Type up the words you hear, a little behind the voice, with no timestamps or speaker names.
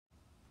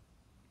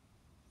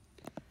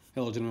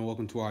Hello gentlemen,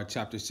 welcome to our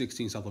chapter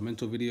 16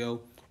 supplemental video.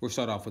 We'll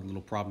start off with a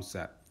little problem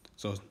set.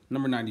 So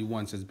number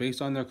 91 says,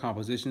 based on their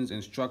compositions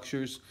and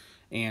structures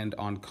and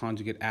on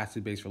conjugate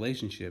acid-base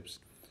relationships,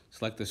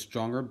 select the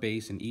stronger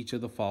base in each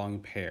of the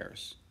following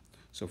pairs.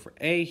 So for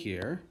A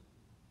here,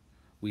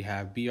 we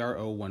have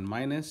BRO1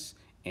 minus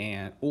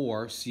and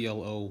or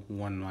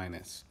ClO1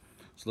 minus.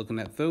 So looking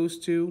at those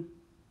two,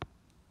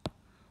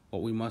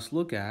 what we must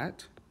look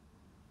at,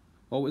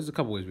 well, there's a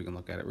couple ways we can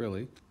look at it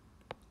really.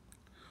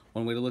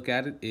 One way to look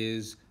at it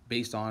is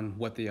based on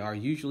what they are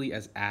usually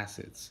as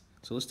acids.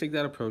 So let's take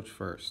that approach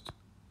first,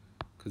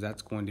 because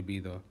that's going to be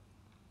the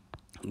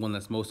one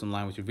that's most in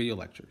line with your video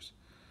lectures.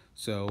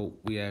 So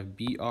we have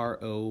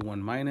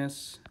BRO1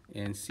 minus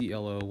and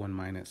ClO1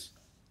 minus.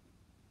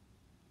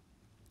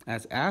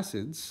 As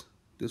acids,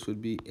 this would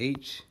be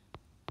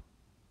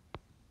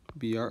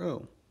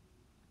HBRO,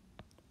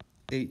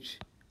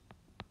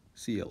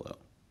 HClO.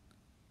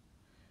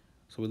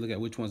 So we look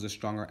at which one's a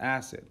stronger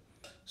acid.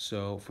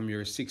 So from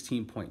your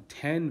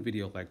 16.10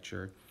 video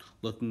lecture,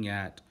 looking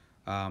at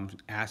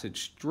acid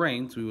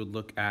strength, we would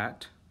look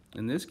at,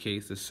 in this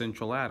case, the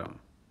central atom.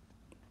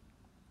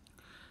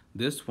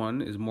 This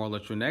one is more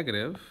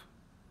electronegative,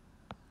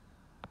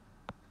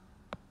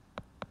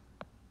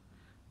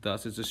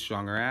 thus it's a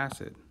stronger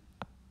acid.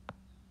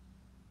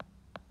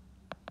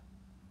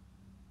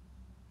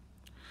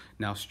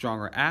 Now,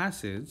 stronger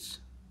acids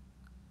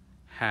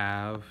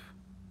have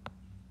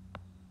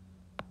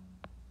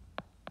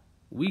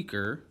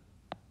weaker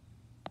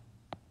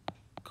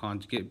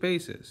conjugate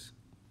bases.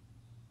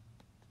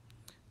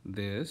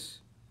 This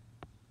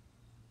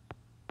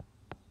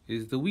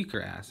is the weaker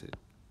acid.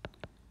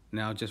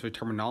 Now, just for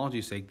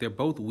terminology's sake, they're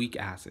both weak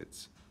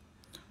acids,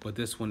 but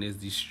this one is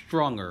the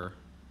stronger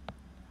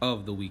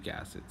of the weak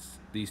acids,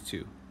 these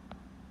two.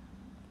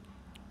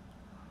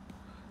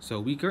 So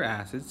weaker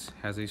acids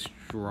has a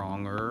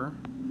stronger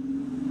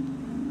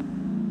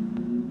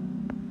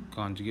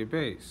conjugate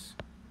base.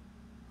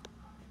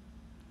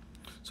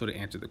 So to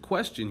answer the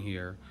question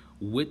here,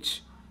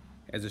 which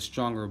as a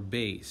stronger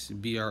base,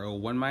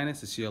 BRO1 minus,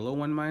 the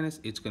ClO1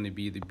 minus, it's going to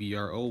be the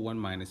BRO1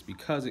 minus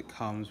because it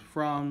comes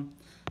from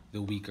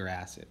the weaker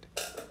acid.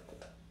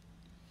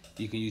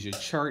 You can use your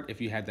chart if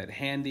you had that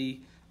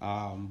handy,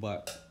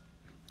 but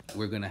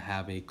we're going to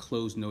have a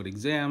closed note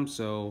exam,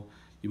 so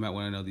you might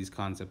want to know these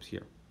concepts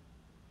here.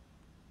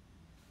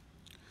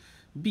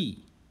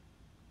 B.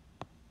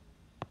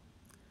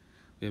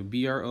 We have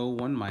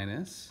BRO1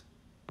 minus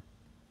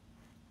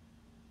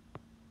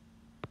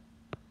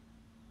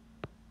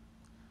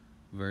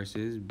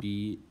versus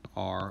BRO2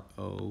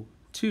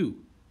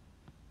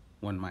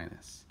 1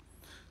 minus.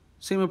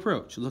 Same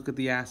approach. Look at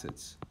the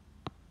acids.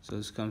 So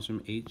this comes from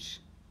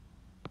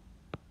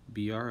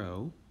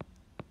HBRO.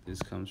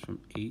 This comes from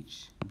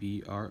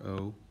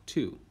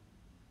HBRO2.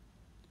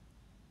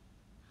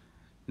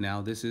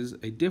 Now this is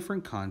a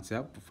different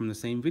concept from the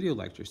same video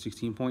lecture,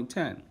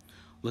 16.10.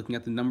 Looking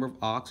at the number of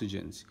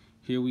oxygens.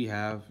 Here we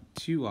have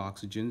 2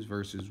 oxygens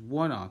versus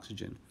 1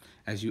 oxygen.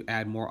 As you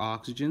add more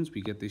oxygens,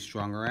 we get the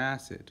stronger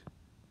acid.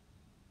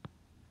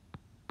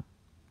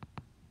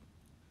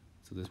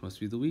 So this must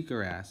be the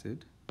weaker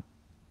acid.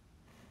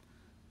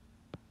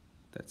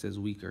 That says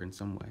weaker in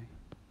some way.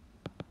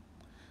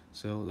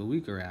 So the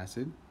weaker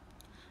acid,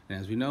 and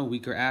as we know,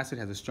 weaker acid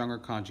has a stronger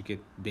conjugate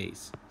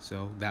base.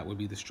 So that would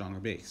be the stronger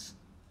base.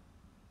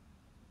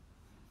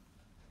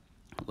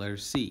 Letter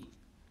C.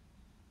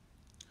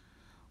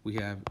 We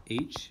have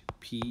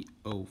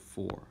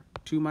HPO4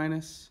 2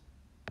 minus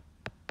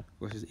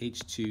versus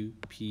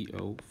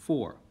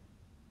H2PO4.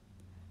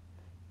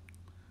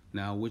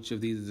 Now, which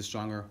of these is the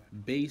stronger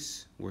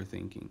base we're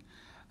thinking?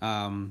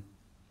 Oh,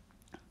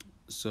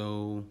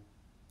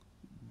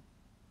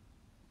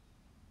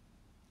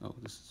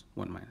 this is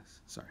 1 minus,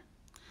 sorry.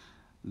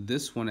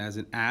 This one as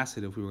an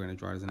acid, if we were going to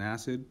draw it as an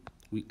acid,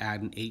 we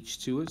add an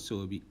H to it, so it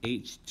would be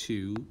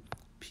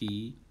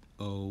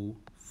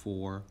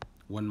H2PO4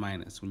 1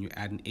 minus. When you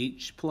add an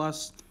H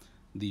plus,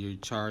 your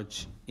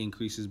charge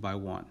increases by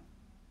 1.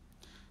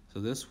 So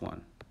this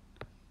one,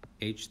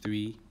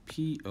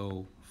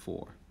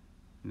 H3PO4.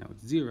 Now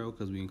it's 0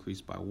 because we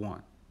increased by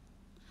 1.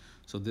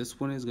 So this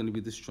one is going to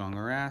be the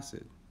stronger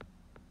acid.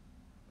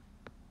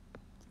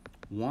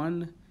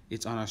 1,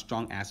 it's on our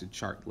strong acid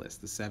chart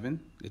list. The 7,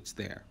 it's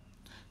there.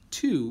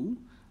 2,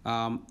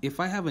 if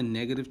I have a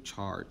negative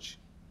charge,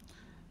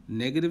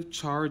 negative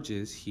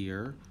charges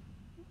here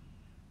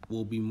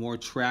will be more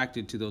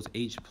attracted to those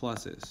H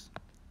pluses,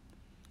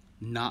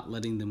 not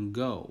letting them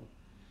go.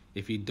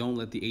 If you don't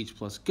let the H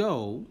plus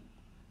go,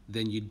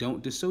 then you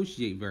don't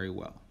dissociate very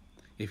well.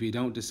 If you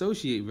don't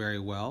dissociate very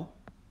well,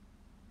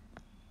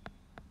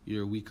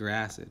 you're a weaker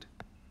acid.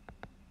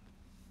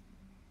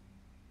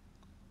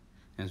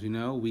 As we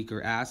know,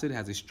 weaker acid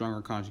has a stronger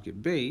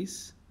conjugate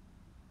base.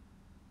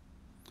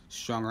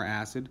 Stronger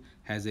acid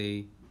has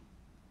a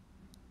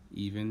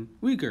even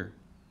weaker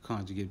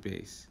conjugate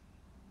base.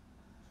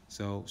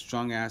 So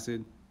strong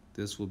acid,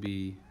 this will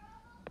be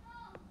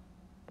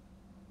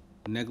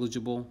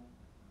negligible.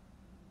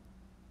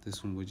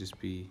 This one would just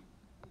be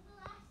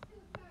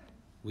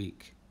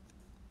weak.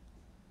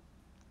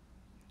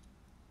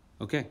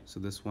 Okay, so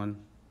this one,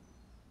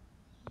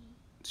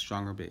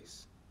 stronger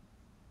base.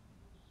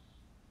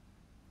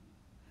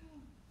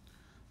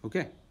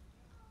 Okay,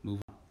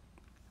 move on.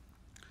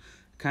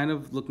 Kind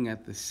of looking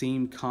at the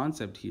same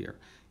concept here.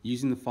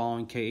 Using the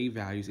following Ka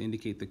values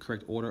indicate the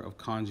correct order of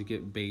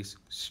conjugate base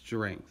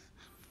strength.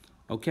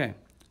 Okay,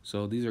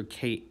 so these are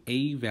Ka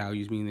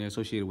values, meaning they're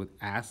associated with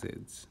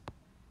acids.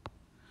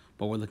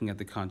 But we're looking at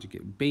the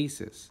conjugate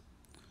bases.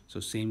 So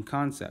same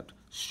concept.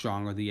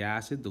 Stronger the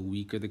acid, the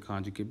weaker the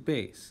conjugate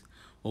base.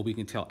 Well, we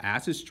can tell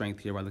acid strength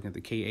here by looking at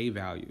the Ka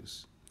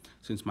values.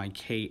 Since my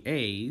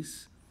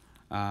Ka's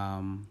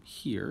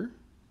here,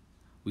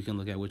 we can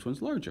look at which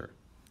one's larger.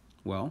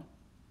 Well,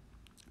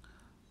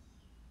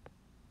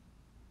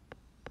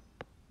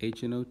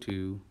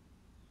 HNO2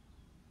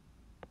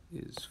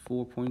 is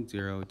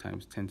 4.0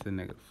 times 10 to the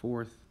negative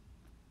fourth.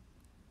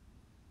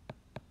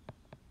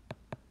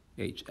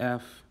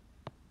 HF,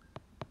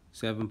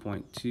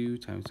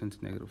 7.2 times 10 to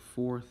the negative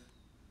fourth.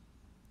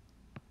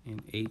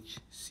 And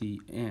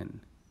HCN,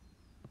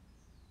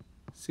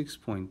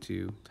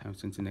 6.2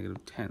 times 10 to the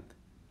negative 10th.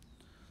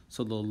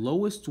 So the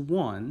lowest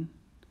one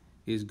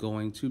is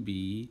going to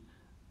be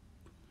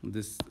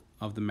this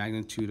of the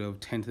magnitude of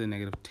 10 to the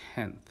negative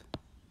 10th.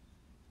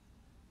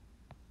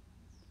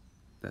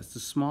 That's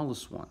the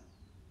smallest one.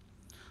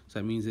 So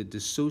that means it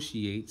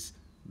dissociates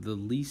the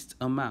least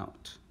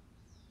amount.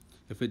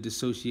 If it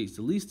dissociates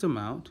the least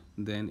amount,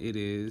 then it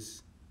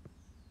is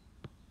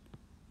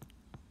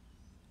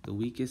the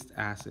weakest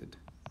acid.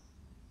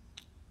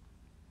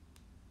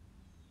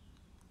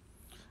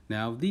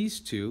 Now these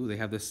two, they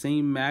have the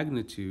same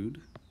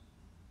magnitude.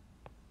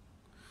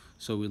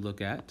 So we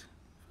look at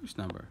first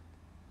number.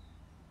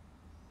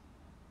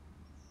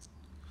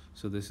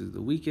 So this is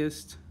the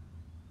weakest.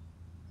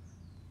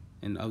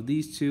 And of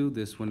these two,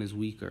 this one is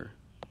weaker.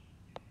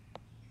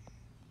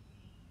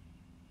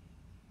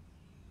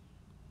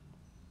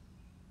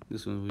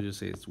 This one we'll just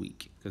say it's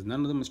weak because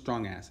none of them are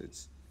strong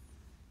acids.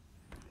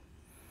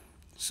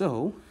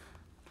 So,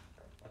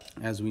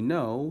 as we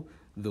know,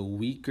 the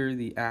weaker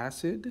the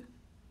acid,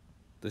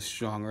 the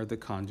stronger the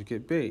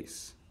conjugate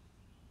base.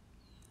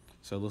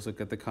 So let's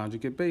look at the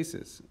conjugate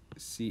bases.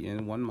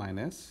 CN1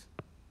 minus,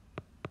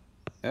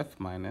 F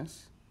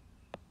minus,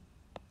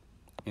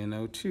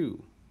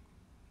 NO2,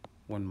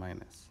 1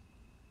 minus.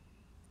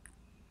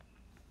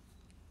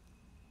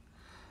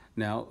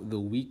 Now, the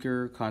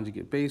weaker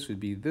conjugate base would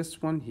be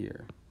this one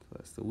here. So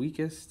that's the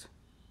weakest.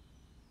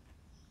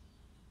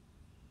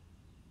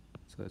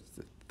 So that's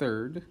the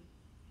third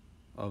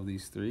of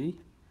these three.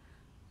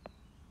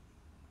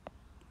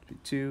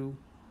 2.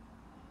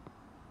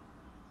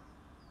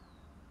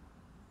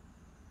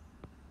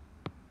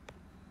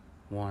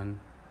 One.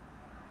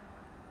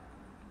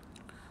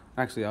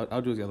 Actually,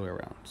 I'll do it the other way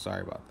around.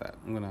 Sorry about that.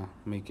 I'm going to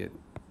make it,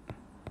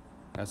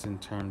 that's in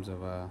terms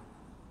of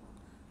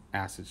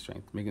acid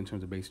strength, make it in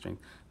terms of base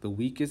strength. The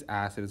weakest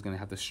acid is going to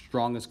have the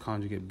strongest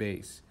conjugate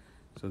base.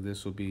 So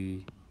this will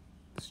be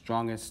the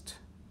strongest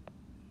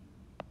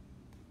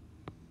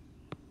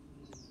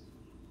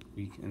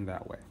weak in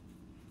that way.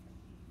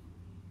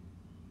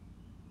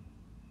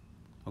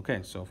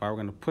 Okay, so if I were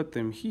going to put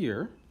them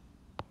here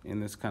in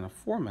this kind of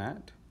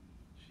format,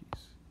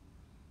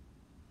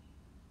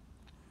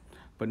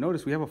 but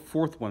notice we have a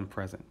fourth one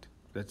present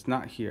that's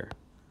not here.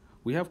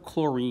 We have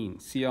chlorine,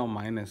 Cl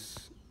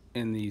minus,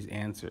 in these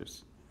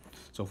answers.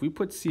 So if we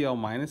put Cl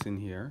minus in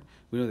here,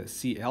 we know that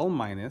Cl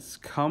minus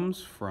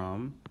comes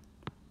from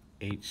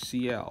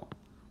HCl,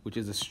 which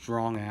is a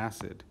strong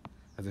acid.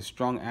 As a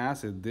strong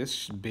acid,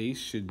 this base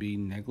should be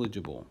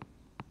negligible.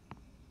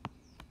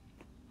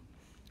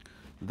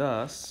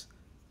 Thus,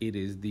 it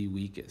is the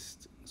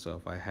weakest. So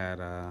if I had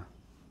a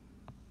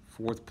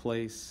fourth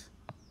place,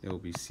 it will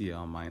be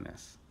Cl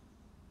minus.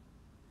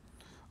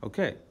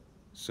 Okay,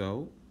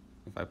 so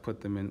if I put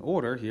them in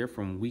order here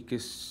from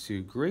weakest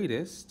to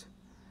greatest,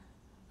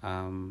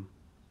 Cl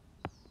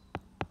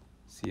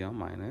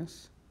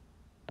minus,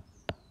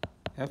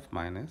 F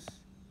minus,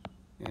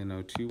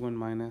 NO2 1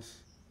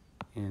 minus,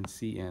 and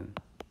Cn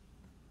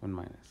 1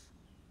 minus.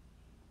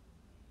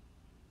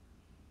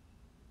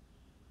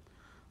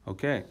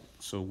 Okay,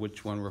 so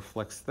which one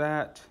reflects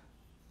that?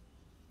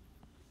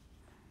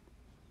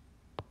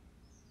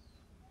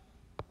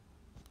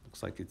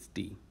 Looks like it's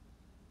D.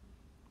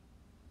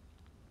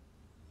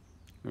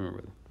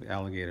 Remember the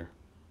alligator.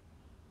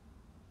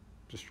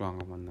 The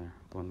stronger one there,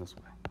 going this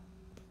way.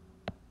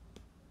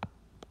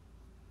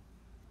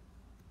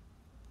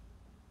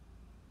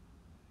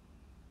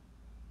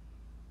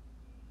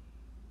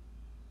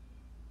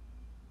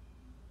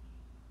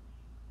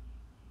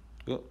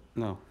 Oh,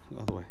 no, the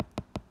other way.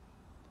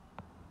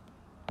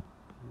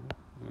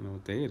 I don't know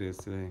what day it is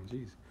today.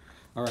 Jeez.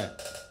 All right.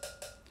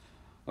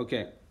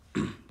 Okay.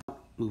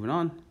 Moving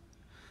on.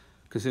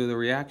 Consider the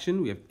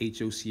reaction. We have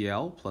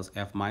HOCl plus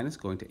F minus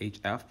going to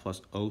HF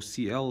plus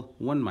OCl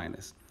 1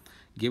 minus.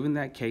 Given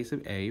that case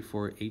of A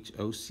for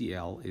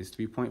HOCl is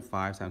 3.5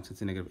 times 10 to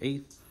the negative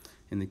 8th,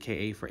 and the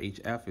Ka for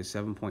HF is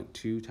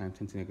 7.2 times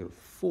 10 to the negative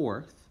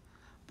 4th,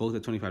 both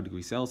at 25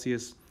 degrees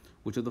Celsius.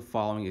 Which of the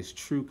following is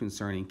true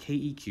concerning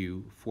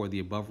KEQ for the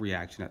above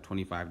reaction at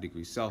 25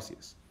 degrees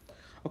Celsius?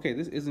 Okay,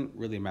 this isn't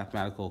really a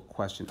mathematical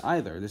question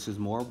either. This is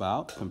more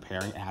about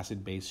comparing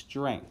acid-base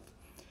strength.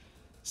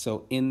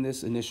 So in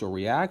this initial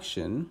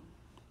reaction,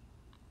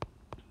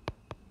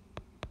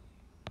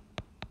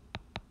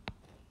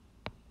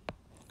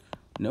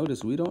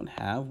 notice we don't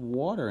have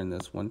water in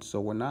this one, so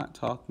we're not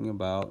talking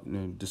about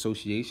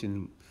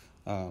dissociation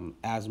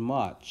as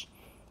much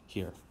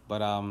here.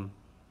 But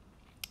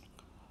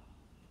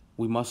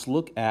we must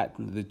look at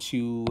the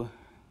two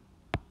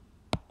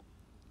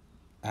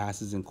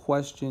acids in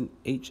question,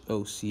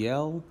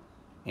 HOCl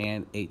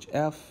and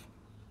HF,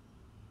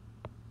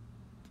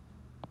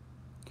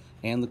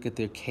 and look at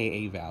their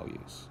Ka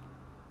values.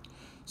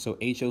 So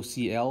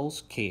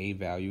HOCl's Ka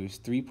value is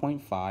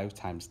 3.5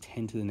 times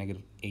 10 to the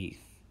negative 8th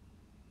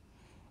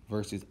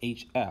versus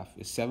HF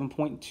is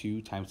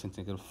 7.2 times 10 to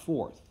the negative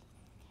 4th.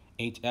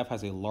 HF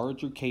has a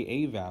larger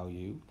Ka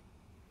value.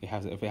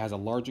 If it has a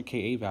larger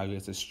Ka value,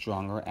 it's a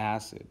stronger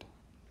acid.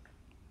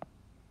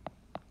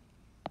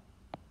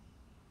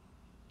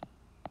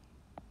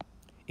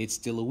 It's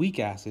still a weak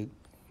acid,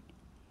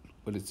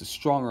 but it's the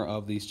stronger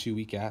of these two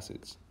weak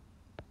acids.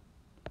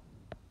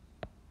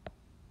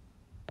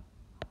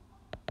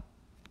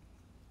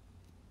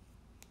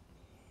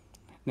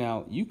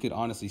 Now, you could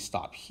honestly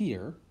stop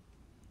here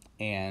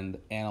and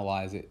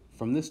analyze it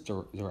from this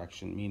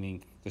direction,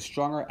 meaning the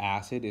stronger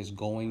acid is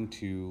going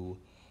to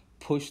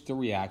push the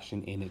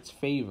reaction in its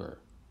favor.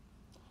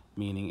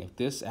 Meaning if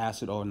this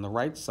acid on the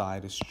right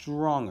side is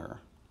stronger,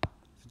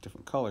 it's a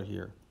different color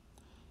here,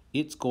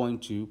 it's going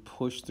to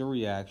push the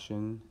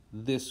reaction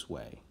this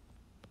way.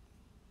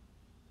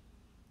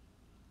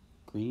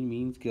 Green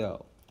means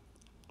go.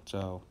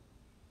 So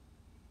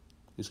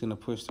it's going to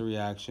push the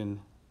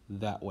reaction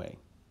that way.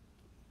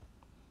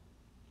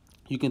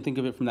 You can think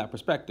of it from that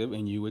perspective,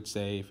 and you would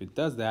say if it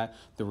does that,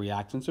 the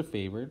reactants are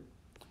favored,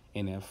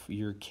 and if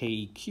your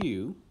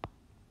KEQ,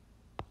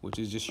 which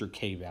is just your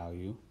K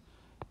value,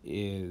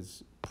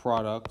 is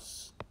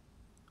products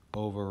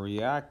over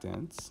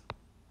reactants,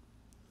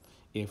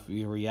 if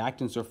your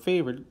reactants are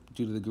favored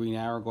due to the green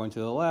arrow going to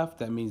the left,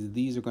 that means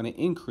these are going to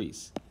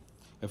increase.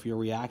 If your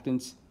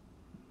reactants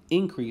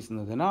increase in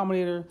the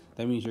denominator,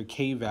 that means your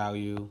K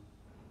value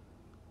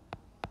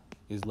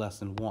is less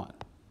than 1.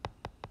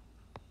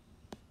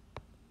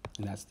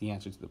 And that's the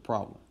answer to the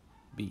problem,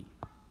 B.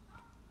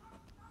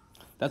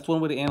 That's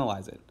one way to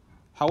analyze it.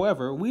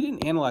 However, we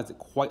didn't analyze it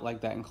quite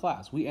like that in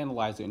class. We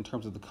analyzed it in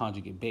terms of the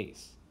conjugate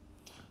base.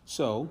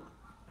 So,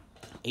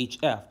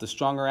 HF, the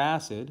stronger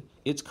acid,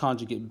 its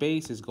conjugate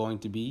base is going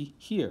to be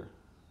here.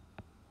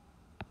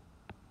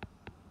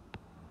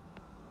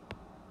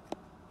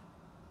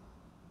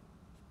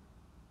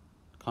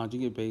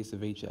 Conjugate base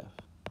of HF.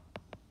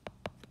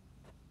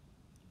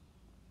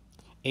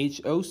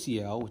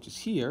 HOCl, which is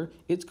here,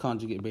 its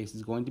conjugate base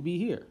is going to be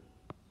here.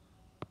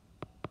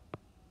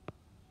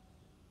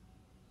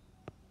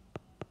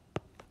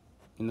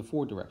 In the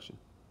forward direction.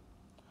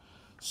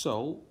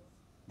 So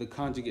the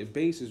conjugate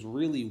base is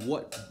really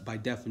what, by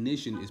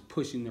definition, is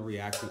pushing the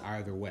reaction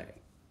either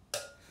way.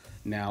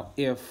 Now,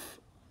 if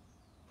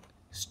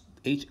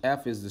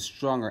HF is the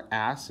stronger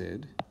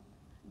acid,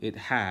 it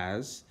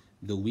has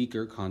the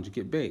weaker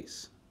conjugate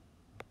base.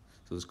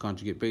 So this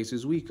conjugate base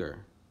is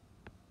weaker.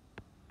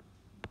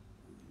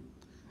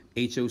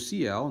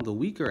 HOCl, the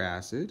weaker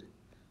acid,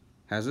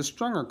 has a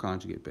stronger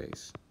conjugate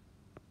base.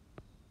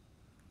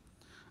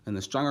 And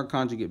the stronger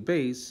conjugate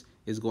base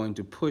is going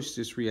to push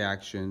this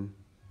reaction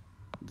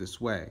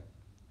this way.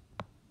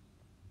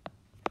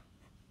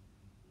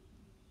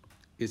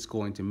 It's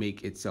going to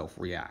make itself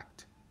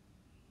react.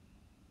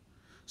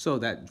 So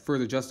that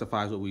further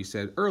justifies what we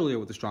said earlier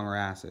with the stronger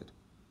acid.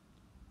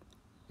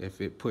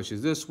 If it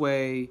pushes this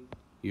way,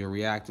 your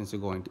reactants are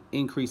going to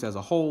increase as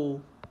a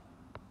whole,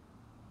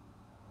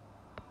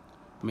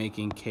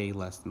 making K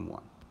less than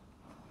 1.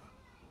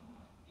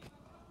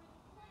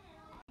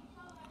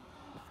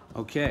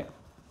 Okay,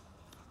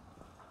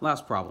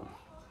 last problem.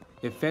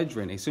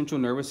 Ephedrine, a central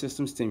nervous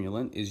system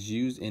stimulant, is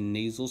used in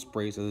nasal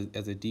sprays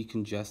as a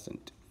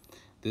decongestant.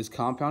 This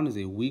compound is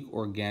a weak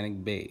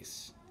organic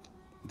base.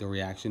 The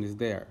reaction is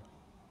there.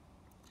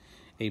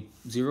 A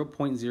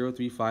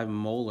 0.035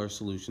 molar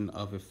solution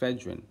of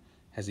ephedrine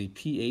has a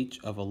pH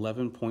of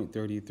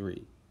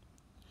 11.33.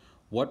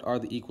 What are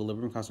the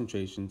equilibrium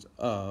concentrations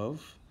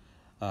of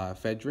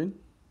ephedrine,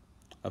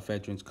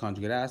 ephedrine's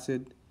conjugate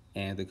acid,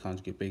 and the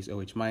conjugate base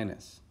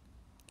OH-?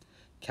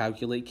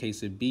 Calculate K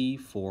sub B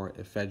for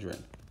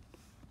ephedrine.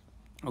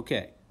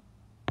 Okay,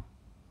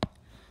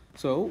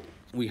 so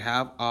we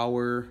have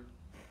our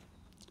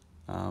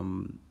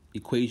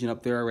equation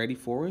up there already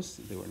for us.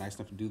 They were nice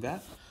enough to do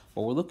that.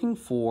 But we're looking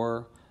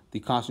for the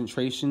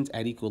concentrations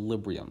at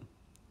equilibrium.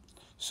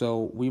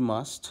 So we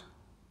must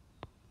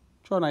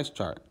draw a nice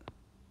chart.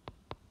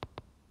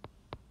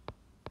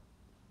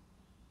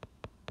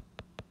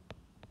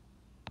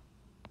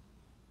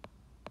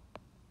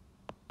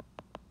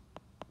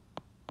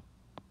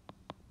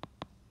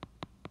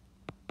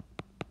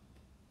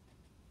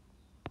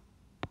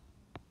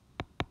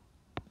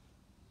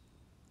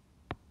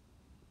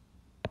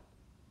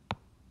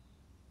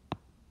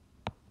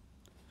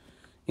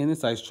 In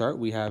this ice chart,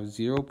 we have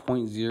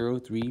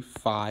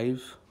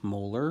 0.035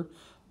 molar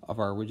of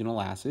our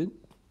original acid.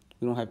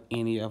 We don't have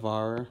any of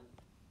our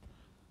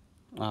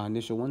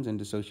initial ones in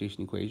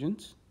dissociation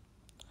equations.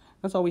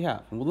 That's all we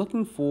have. And we're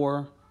looking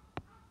for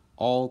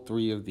all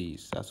three of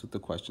these. That's what the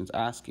question's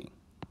asking.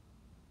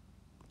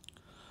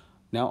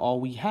 Now all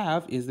we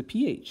have is the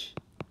pH.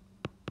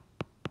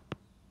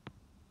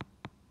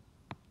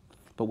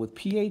 But with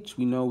pH,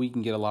 we know we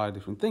can get a lot of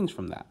different things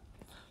from that.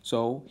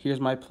 So here's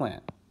my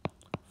plan.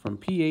 From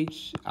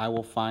pH, I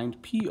will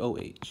find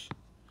POH.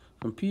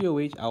 From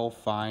POH, I will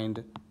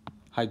find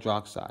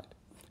hydroxide.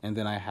 And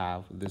then I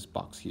have this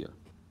box here.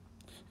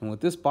 And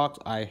with this box,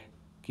 I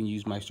can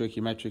use my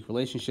stoichiometric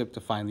relationship to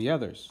find the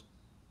others.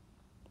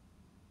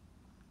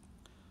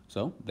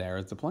 So there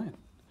is the plan.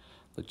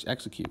 Let's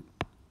execute.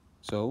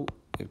 So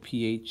if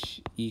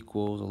pH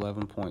equals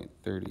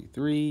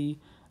 11.33,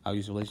 I'll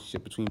use the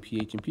relationship between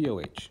pH and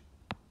POH.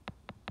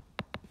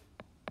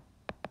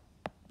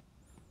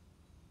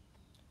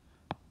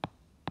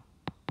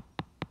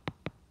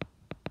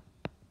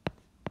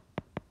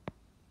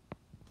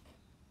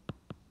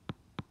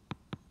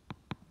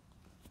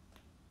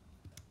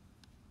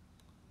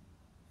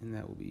 And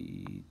that will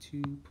be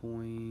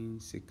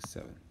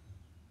 2.67.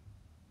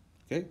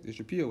 Okay, there's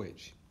your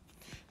POH.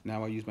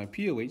 Now I use my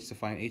POH to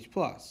find H+.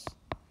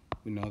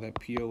 We know that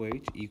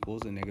POH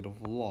equals a negative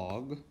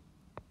log.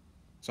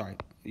 Sorry,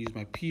 I use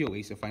my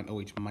POH to find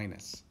OH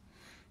minus.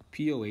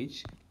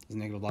 POH is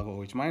negative log of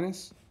OH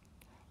minus.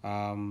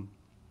 To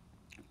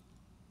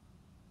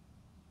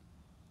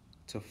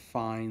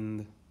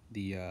find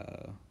the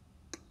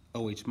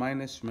OH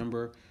minus,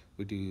 remember,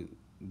 we do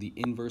the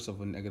inverse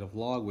of a negative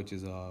log, which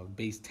is a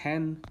base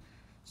 10.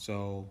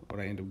 So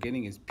what I end up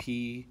getting is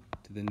P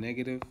to the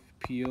negative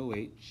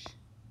POH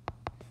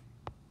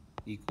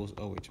equals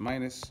OH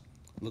minus.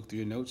 Look through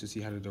your notes to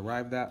see how to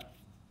derive that.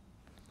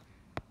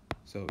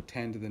 So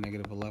 10 to the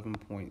negative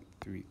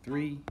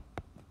 11.33.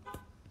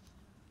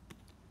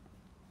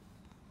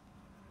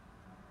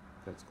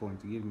 That's going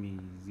to give me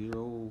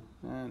 0,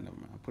 never mind,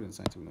 I'll put it in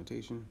scientific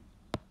notation.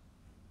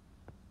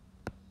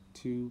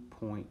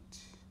 2.1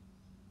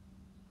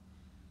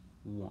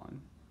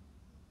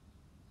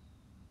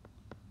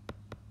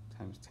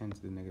 times 10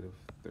 to the negative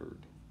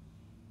third.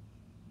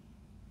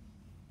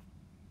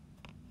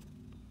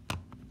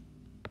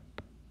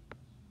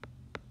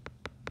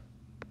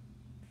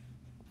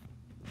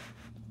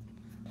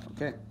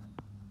 Okay, so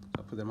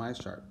I'll put that in my ice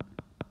chart.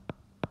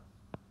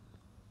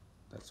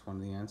 That's one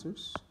of the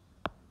answers.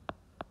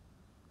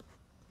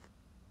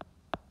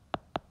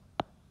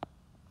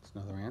 That's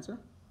another answer.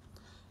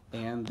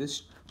 And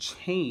this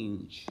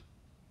change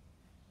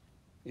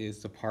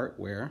is the part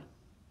where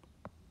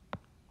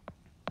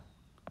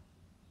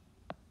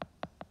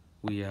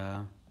we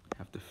have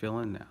to fill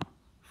in now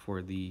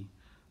for the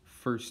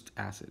first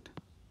acid.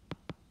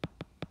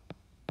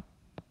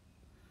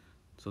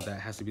 So that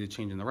has to be the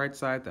change on the right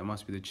side. That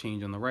must be the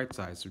change on the right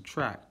side.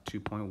 Subtract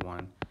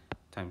 2.1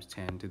 times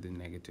 10 to the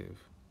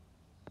negative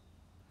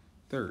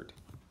third.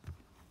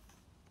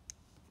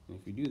 And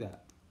if you do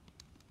that,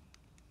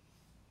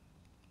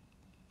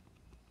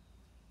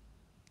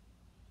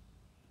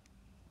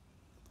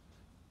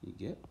 you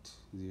get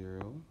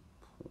 0.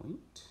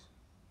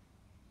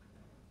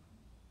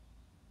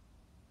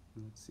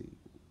 Let's see,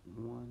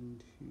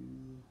 1, 2,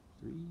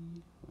 3,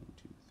 1,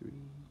 2, 3.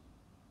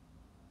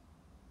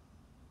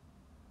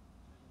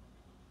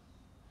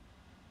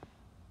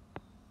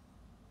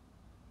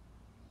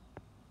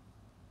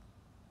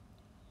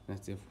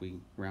 That's if we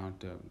round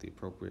to the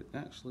appropriate,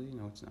 actually,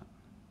 no, it's not.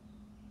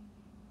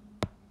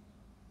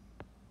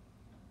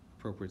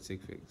 Appropriate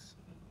sig figs.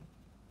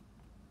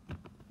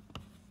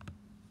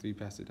 3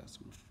 past the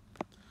decimal.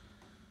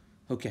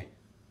 Okay,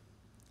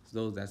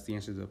 so that's the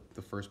answer to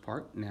the first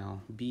part.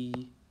 Now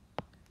B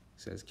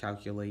says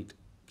calculate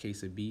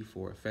case of B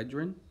for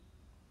ephedrine.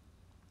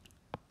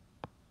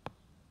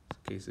 So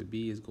case of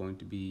B is going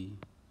to be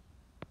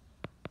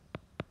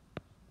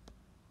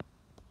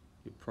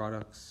your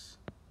products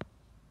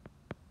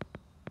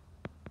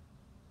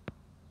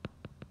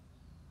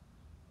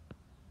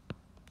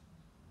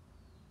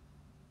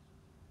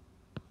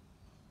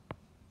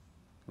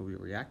of your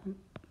reactant.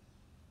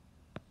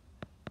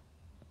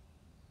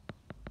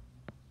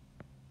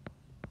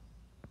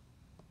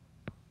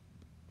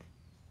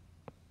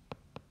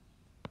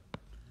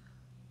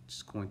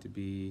 It's going to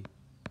be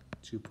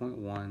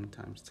 2.1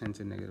 times 10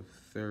 to the negative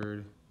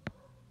third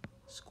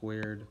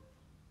squared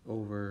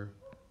over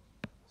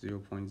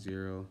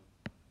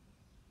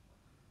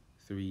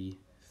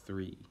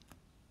 0.033.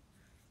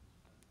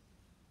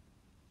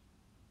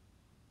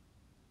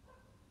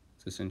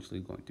 It's essentially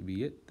going to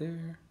be it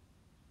there.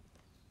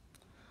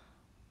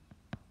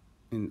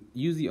 And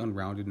use the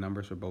unrounded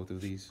numbers for both of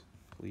these,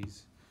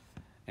 please.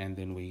 And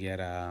then we get,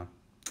 let's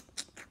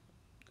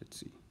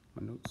see,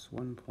 my notes,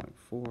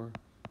 1.4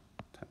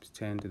 times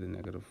 10 to the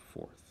negative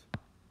fourth.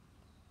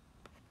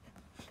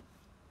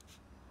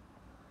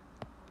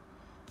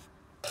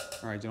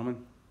 All right,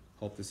 gentlemen,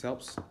 hope this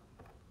helps.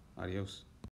 Adios.